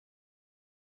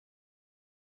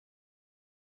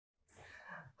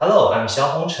Hello, I'm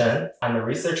Xiaohong Chen. I'm a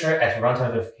researcher at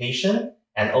Runtime Verification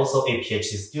and also a PhD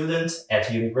student at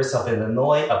the University of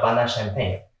Illinois,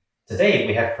 Urbana-Champaign. Today,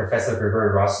 we have Professor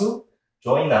Grigory Rasu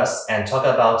join us and talk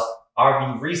about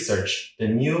RV Research, the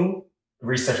new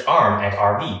research arm at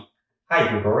RV.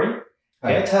 Hi, Grigory.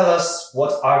 Hi. Can you tell us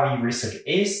what RV Research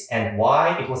is and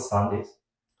why it was founded?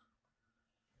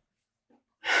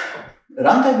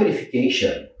 Runtime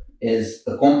Verification is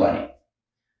a company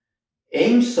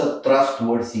aims at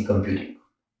trustworthy computing.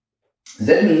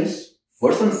 That means,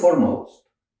 first and foremost,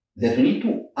 that we need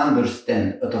to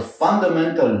understand at a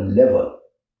fundamental level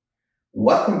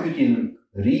what computing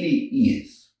really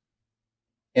is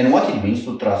and what it means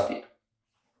to trust it.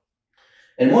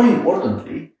 And more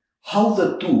importantly, how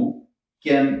the two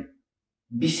can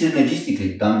be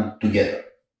synergistically done together.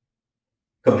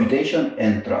 Computation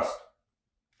and trust.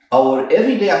 Our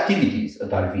everyday activities at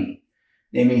RV,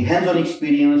 namely hands-on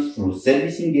experience through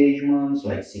service engagements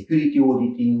like security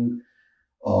auditing,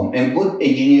 and good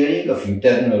engineering of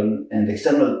internal and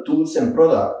external tools and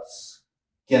products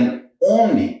can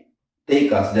only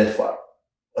take us that far.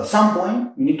 At some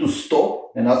point, we need to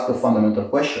stop and ask the fundamental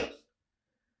questions.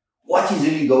 What is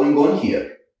really going on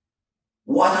here?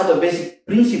 What are the basic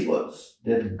principles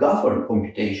that govern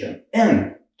computation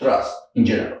and trust in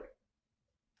general?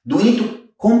 Do we need to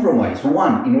compromise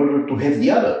one in order to have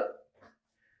the other?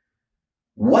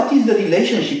 What is the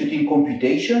relationship between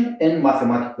computation and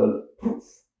mathematical proof?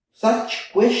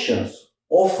 Such questions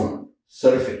often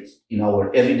surface in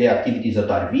our everyday activities at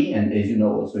RV and, as you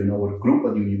know, also in our group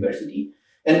at the university.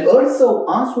 And also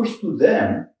answers to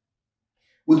them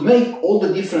would make all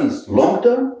the difference long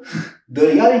term. The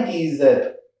reality is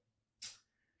that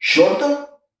short term,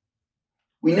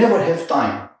 we never have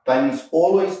time. Time is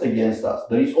always against us.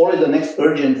 There is always the next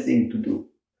urgent thing to do.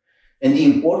 And the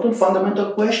important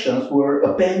fundamental questions were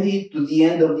appended to the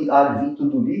end of the RV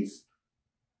to-do list.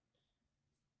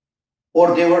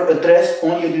 Or they were addressed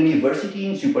only at university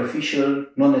in superficial,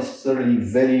 not necessarily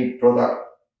very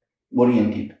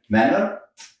product-oriented manner.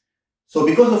 So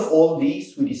because of all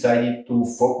this, we decided to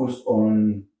focus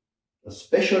on a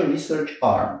special research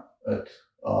arm at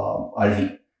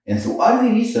RV. And through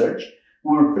RV Research,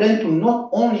 we were planning to not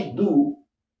only do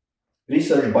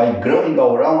research by growing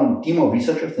our own team of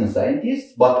researchers and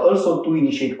scientists, but also to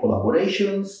initiate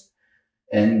collaborations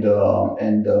and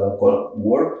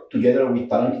work together with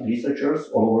talented researchers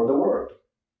all over the world.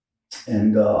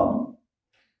 And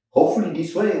hopefully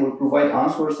this way we'll provide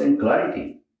answers and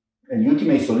clarity and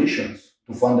ultimate solutions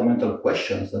to fundamental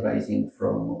questions arising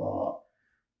from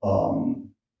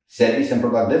service and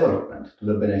product development to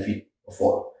the benefit of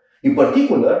all. In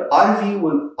particular, RV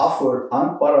will offer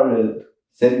unparalleled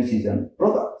services and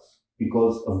products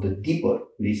because of the deeper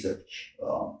research.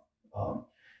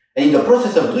 And in the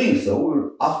process of doing so,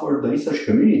 we'll offer the research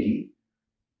community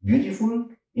beautiful,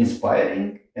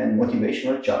 inspiring, and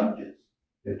motivational challenges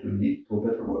that will lead to a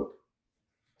better world.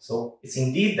 So it's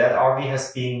indeed that RV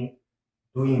has been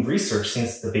doing research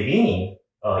since the beginning,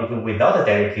 even without a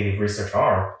dedicated research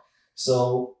arm.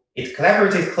 So it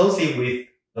collaborated closely with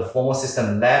the Formal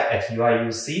System Lab at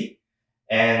UIUC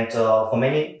and for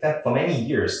many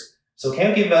years. So can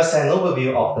you give us an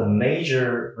overview of the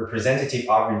major representative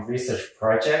RV research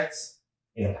projects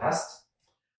in the past?